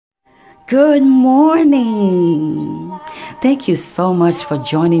Good morning. Thank you so much for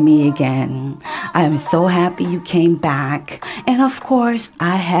joining me again. I am so happy you came back. And of course,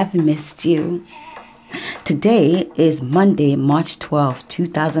 I have missed you. Today is Monday, March 12th,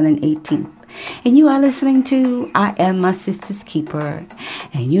 2018. And you are listening to I Am My Sister's Keeper.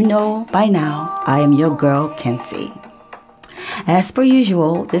 And you know by now, I am your girl, Kenzie. As per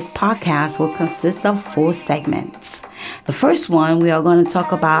usual, this podcast will consist of 4 segments. The first one, we are going to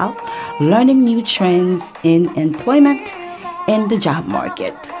talk about learning new trends in employment in the job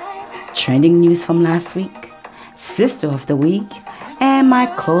market, trending news from last week, Sister of the Week, and my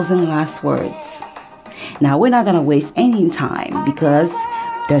closing last words. Now, we're not going to waste any time because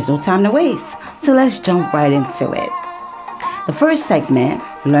there's no time to waste. So let's jump right into it. The first segment,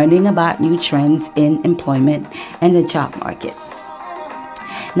 learning about new trends in employment and the job market.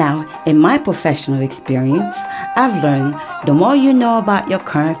 Now, in my professional experience, I've learned the more you know about your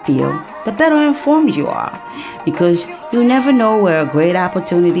current field, the better informed you are, because you never know where a great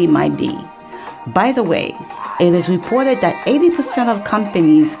opportunity might be. By the way, it is reported that 80% of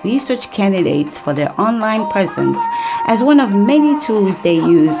companies research candidates for their online presence as one of many tools they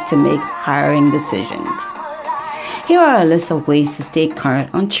use to make hiring decisions. Here are a list of ways to stay current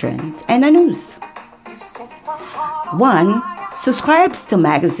on trends and the news. 1. Subscribes to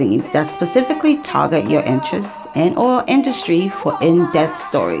magazines that specifically target your interests and or industry for in-depth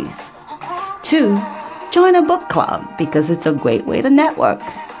stories. 2. Join a book club because it's a great way to network.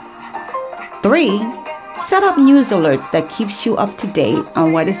 3. Set up news alerts that keeps you up to date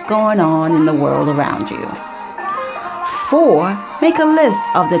on what is going on in the world around you. 4. Make a list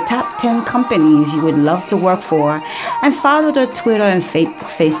of the top 10 companies you would love to work for and follow their Twitter and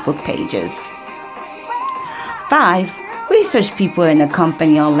Facebook pages. 5. Research people in the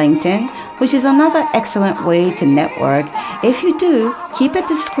company on LinkedIn, which is another excellent way to network. If you do, keep it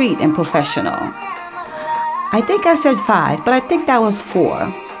discreet and professional. I think I said 5, but I think that was 4.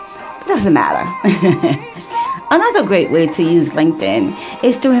 It doesn't matter. Another great way to use LinkedIn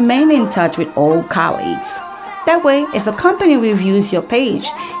is to remain in touch with old colleagues. That way, if a company reviews your page,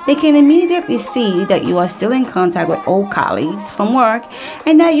 they can immediately see that you are still in contact with old colleagues from work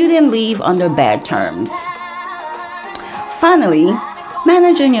and that you didn't leave under bad terms. Finally,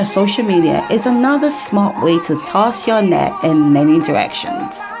 managing your social media is another smart way to toss your net in many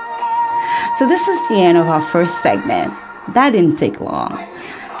directions. So this is the end of our first segment. That didn't take long.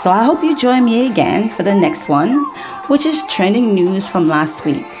 So I hope you join me again for the next one, which is trending news from last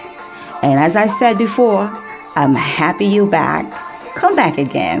week. And as I said before, I'm happy you're back. Come back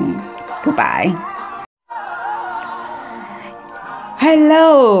again. Goodbye.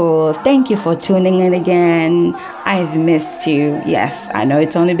 Hello. Thank you for tuning in again. I've missed you. Yes, I know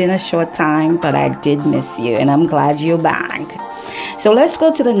it's only been a short time, but I did miss you, and I'm glad you're back. So let's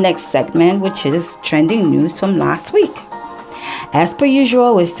go to the next segment, which is trending news from last week. As per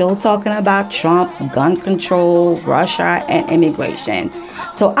usual, we're still talking about Trump, gun control, Russia, and immigration.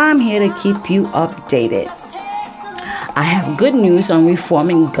 So I'm here to keep you updated. I have good news on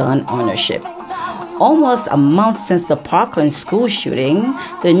reforming gun ownership. Almost a month since the Parkland school shooting,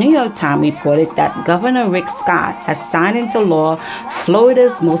 the New York Times reported that Governor Rick Scott has signed into law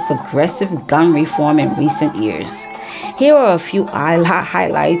Florida's most aggressive gun reform in recent years. Here are a few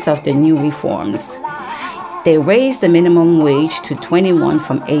highlights of the new reforms. They raised the minimum wage to 21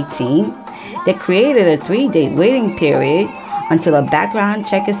 from 18. They created a 3-day waiting period until a background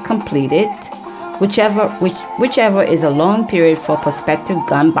check is completed, whichever is a long period for prospective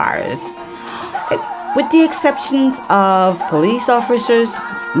gun buyers. With the exceptions of police officers,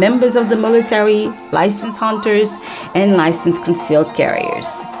 members of the military, licensed hunters, and licensed concealed carriers.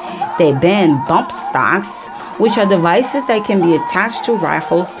 They banned bump stocks, which are devices that can be attached to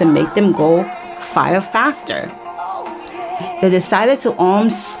rifles to make them fire faster. They decided to arm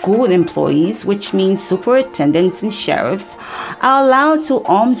school employees, which means superintendents and sheriffs, are allowed to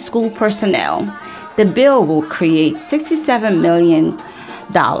arm school personnel. The bill will create $67 million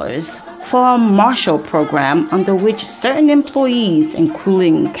for a Marshall program under which certain employees,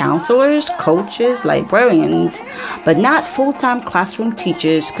 including counselors, coaches, librarians, but not full-time classroom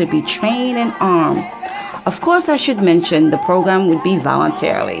teachers, could be trained and armed. Of course, I should mention the program would be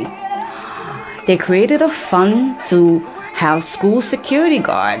voluntarily. They created a fund to have school security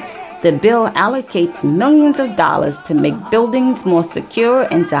guards. The bill allocates millions of dollars to make buildings more secure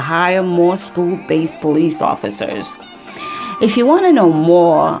and to hire more school-based police officers. If you want to know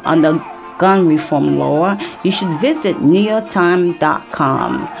more on the gun reform law, you should visit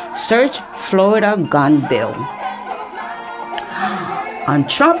NewYorkTimes.com. Search Florida gun bill. On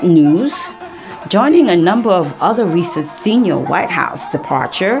Trump news, Joining a number of other recent senior White House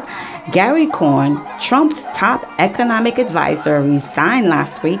departure, Gary Cohn, Trump's top economic advisor, resigned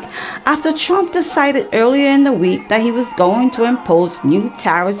last week after Trump decided earlier in the week that he was going to impose new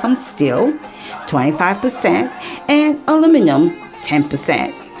tariffs on steel, 25%, and aluminum,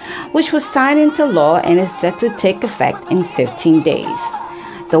 10%, which was signed into law and is set to take effect in 15 days.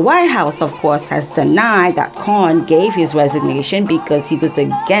 The White House, of course, has denied that Cohn gave his resignation because he was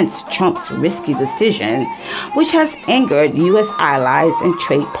against Trump's risky decision, which has angered U.S. allies and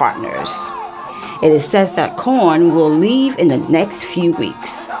trade partners. It is said that Cohn will leave in the next few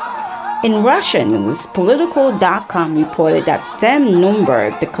weeks. In Russian news, Politico.com reported that Sam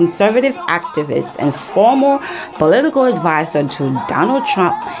Nunberg, the conservative activist and former political advisor to Donald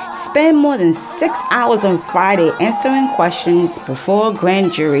Trump, spent more than 6 hours on Friday answering questions before a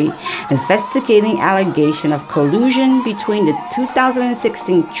grand jury investigating allegations of collusion between the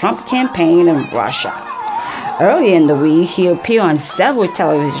 2016 Trump campaign and Russia. Earlier in the week, he appeared on several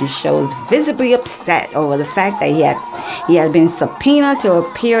television shows, visibly upset over the fact that he had been subpoenaed to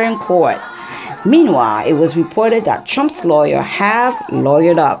appear in court. Meanwhile, it was reported that Trump's lawyers have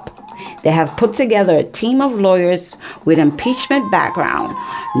lawyered up. They have put together a team of lawyers with impeachment background.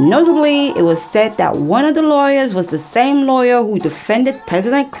 Notably, it was said that one of the lawyers was the same lawyer who defended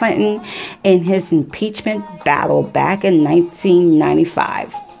President Clinton in his impeachment battle back in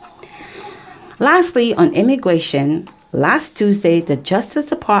 1995. Lastly, on immigration, last Tuesday, the Justice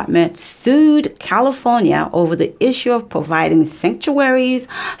Department sued California over the issue of providing sanctuaries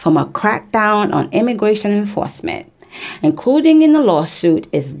from a crackdown on immigration enforcement. Including in the lawsuit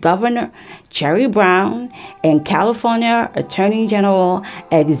is Governor Jerry Brown and California Attorney General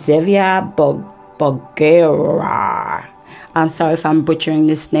Xavier Becerra. I'm sorry if I'm butchering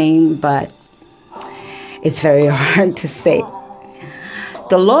this name, but it's very hard to say.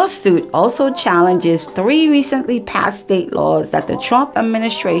 The lawsuit also challenges 3 recently passed state laws that the Trump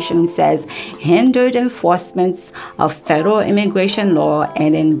administration says hindered enforcement of federal immigration law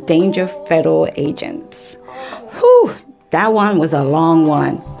and endanger federal agents. Whew, that one was a long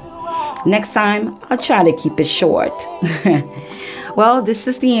one. Next time, I'll try to keep it short. Well, this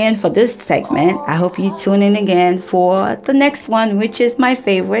is the end for this segment. I hope you tune in again for the next one, which is my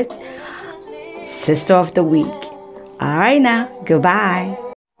favorite, Sister of the Week. All right now, goodbye.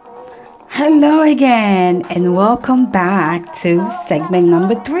 Hello again, and welcome back to segment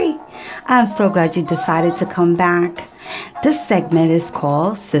number 3. I'm so glad you decided to come back. This segment is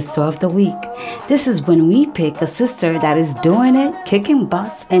called Sister of the Week. This is when we pick a sister that is doing it, kicking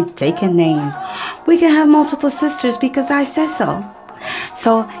butts, and taking names. We can have multiple sisters because I said so.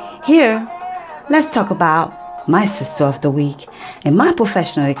 So here, let's talk about my Sister of the Week. In my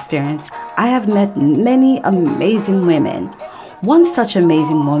professional experience, I have met many amazing women. One such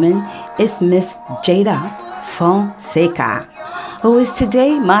amazing woman is Miss Jada Fonseca, who is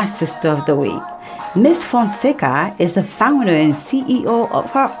today my Sister of the Week. Miss Fonseca is the founder and CEO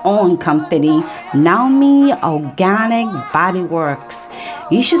of her own company, Naomi Organic Body Works.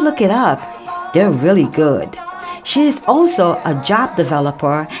 You should look it up. They're really good. She is also a job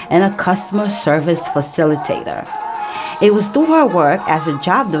developer and a customer service facilitator. It was through her work as a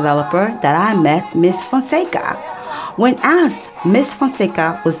job developer that I met Miss Fonseca. When asked, Miss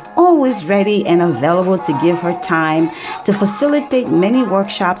Fonseca was always ready and available to give her time to facilitate many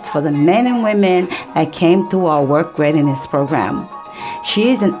workshops for the men and women that came through our work readiness program.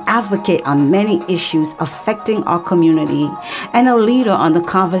 She is an advocate on many issues affecting our community and a leader on the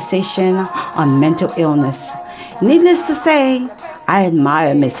conversation on mental illness. Needless to say, I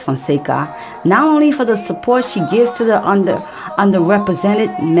admire Miss Fonseca, not only for the support she gives to the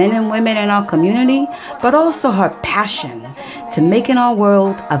underrepresented men and women in our community, but also her passion to making our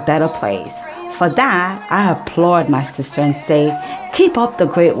world a better place. For that, I applaud my sister and say, keep up the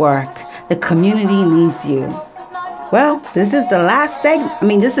great work. The community needs you. Well, this is the last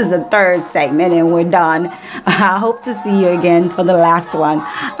segment. This is the 3rd segment and we're done. I hope to see you again for the last one.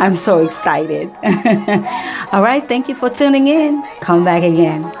 I'm so excited. All right, thank you for tuning in. Come back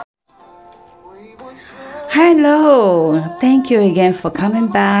again. Hello. Thank you again for coming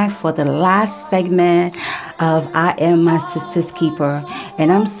back for the last segment of I Am My Sister's Keeper. And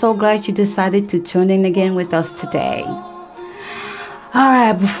I'm so glad you decided to tune in again with us today. All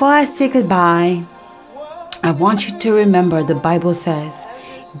right, before I say goodbye, I want you to remember the Bible says,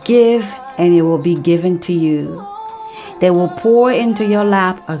 give and it will be given to you. They will pour into your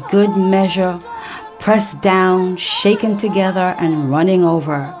lap a good measure, pressed down, shaken together, and running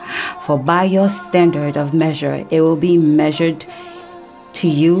over. For by your standard of measure, it will be measured to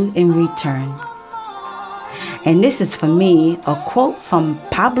you in return. And this is for me a quote from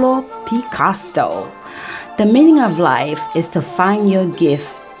Pablo Picasso. The meaning of life is to find your gift.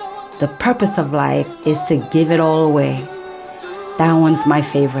 The purpose of life is to give it all away. That one's my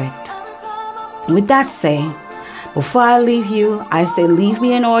favorite. With that said, before I leave you, I say leave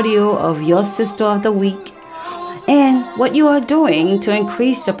me an audio of your sister of the week and what you are doing to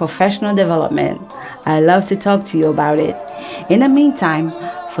increase your professional development. I love to talk to you about it. In the meantime,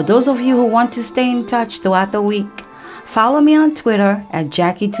 for those of you who want to stay in touch throughout the week, follow me on Twitter at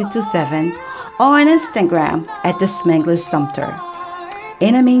Jackie227 or on Instagram at the Smangless Sumter.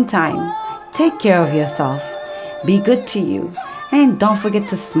 In the meantime, take care of yourself, be good to you, and don't forget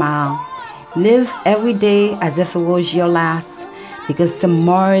to smile. Live every day as if it was your last, because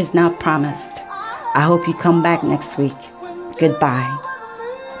tomorrow is not promised. I hope you come back next week. Goodbye.